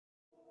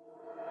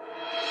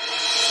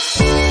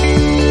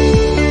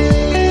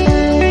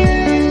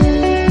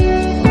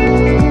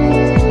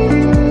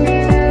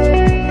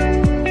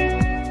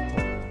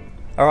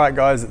Alright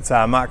guys, it's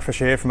Mark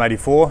Fisher here from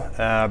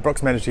 84.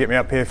 Brooks managed to get me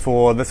up here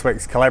for this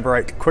week's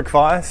Collabor8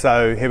 Quickfire,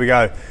 so here we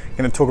go. I'm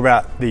going to talk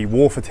about the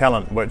war for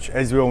talent, which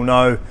as we all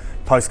know,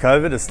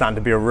 post-COVID is starting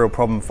to be a real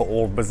problem for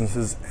all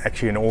businesses,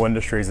 actually in all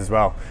industries as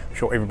well. I'm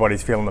sure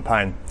everybody's feeling the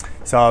pain.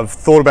 So I've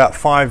thought about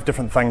 5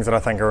 different things that I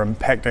think are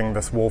impacting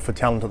this war for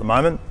talent at the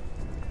moment.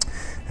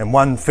 And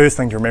one first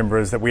thing to remember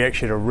is that we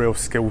actually had a real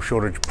skill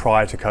shortage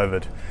prior to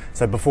COVID.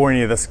 So before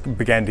any of this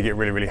began to get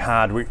really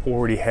hard, we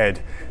already had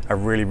a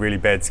really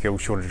bad skill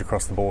shortage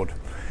across the board.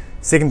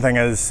 Second thing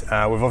is we've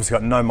obviously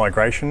got no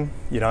migration,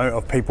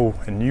 of people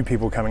and new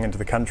people coming into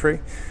the country,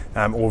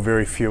 or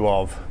very few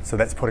of. So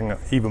that's putting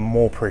even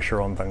more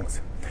pressure on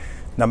things.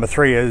 Number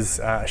 3 is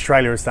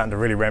Australia is starting to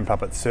really ramp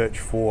up its search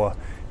for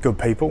good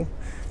people.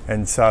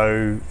 And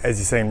so, as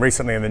you've seen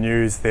recently in the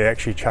news, they're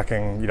actually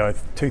chucking,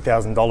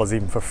 $2,000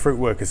 even for fruit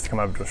workers to come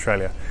over to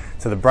Australia.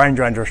 So the brain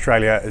drain to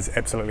Australia is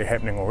absolutely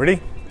happening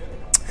already.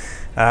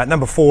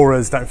 Number 4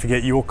 is, don't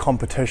forget, your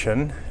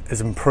competition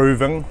is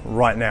improving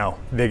right now.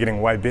 They're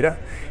getting way better,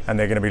 and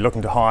they're going to be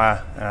looking to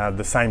hire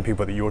the same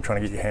people that you're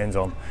trying to get your hands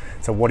on.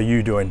 So what are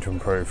you doing to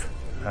improve?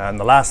 And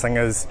the last thing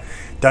is,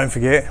 don't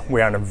forget,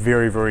 we are in a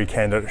very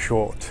candidate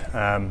short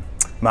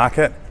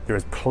market. There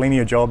is plenty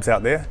of jobs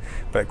out there,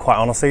 but quite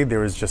honestly,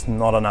 there is just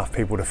not enough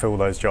people to fill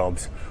those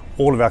jobs.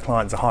 All of our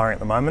clients are hiring at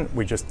the moment,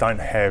 we just don't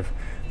have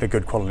the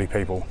good quality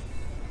people.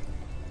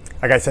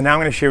 Okay, so now I'm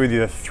going to share with you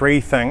the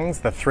 3 things,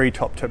 the 3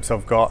 top tips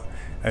I've got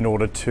in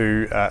order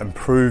to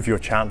improve your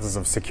chances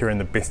of securing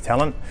the best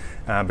talent,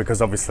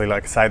 because obviously,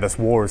 like I say, this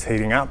war is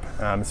heating up,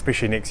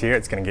 especially next year.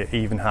 It's going to get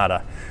even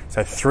harder.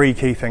 So 3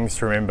 key things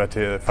to remember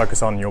to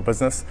focus on in your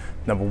business.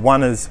 Number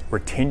 1 is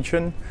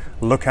retention.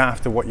 Look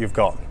after what you've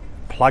got.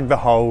 Plug the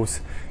holes,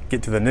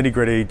 get to the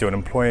nitty-gritty, do an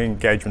employee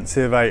engagement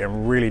survey,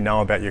 and really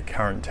know about your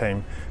current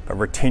team. But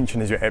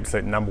retention is your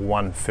absolute number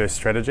 1 first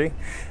strategy.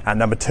 And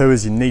number 2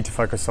 is you need to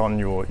focus on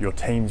your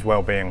team's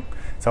well-being.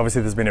 So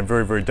obviously there's been a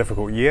very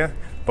difficult year,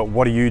 but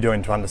what are you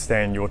doing to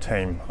understand your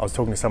team? I was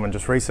talking to someone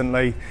just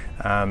recently,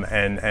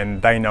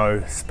 and they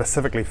know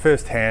specifically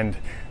firsthand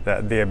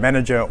that their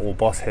manager or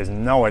boss has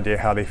no idea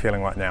how they're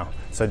feeling right now.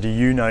 So do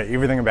you know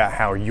everything about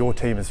how your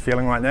team is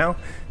feeling right now?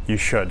 You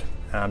should.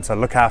 So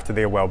look after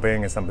their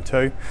well-being is number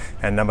 2.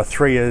 And number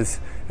 3 is,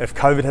 if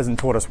COVID hasn't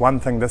taught us one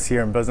thing this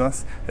year in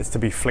business, it's to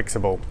be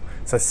flexible.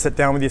 So sit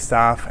down with your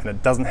staff, and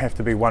it doesn't have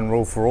to be one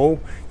rule for all.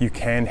 You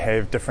can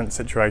have different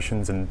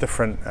situations and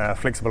different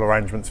flexible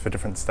arrangements for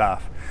different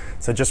staff.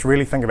 So just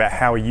really think about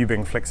how are you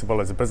being flexible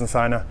as a business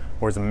owner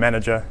or as a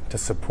manager to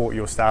support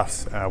your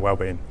staff's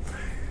well-being.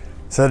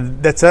 So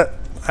that's it.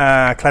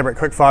 Collabor8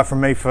 Quickfire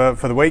from me for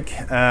the week.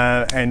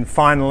 And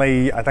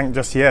finally, I think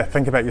just,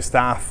 think about your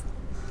staff.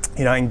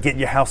 And get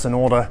your house in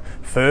order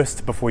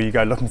first before you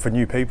go looking for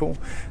new people,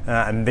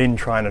 and then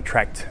try and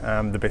attract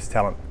the best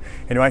talent.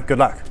 Anyway, good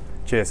luck.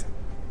 Cheers.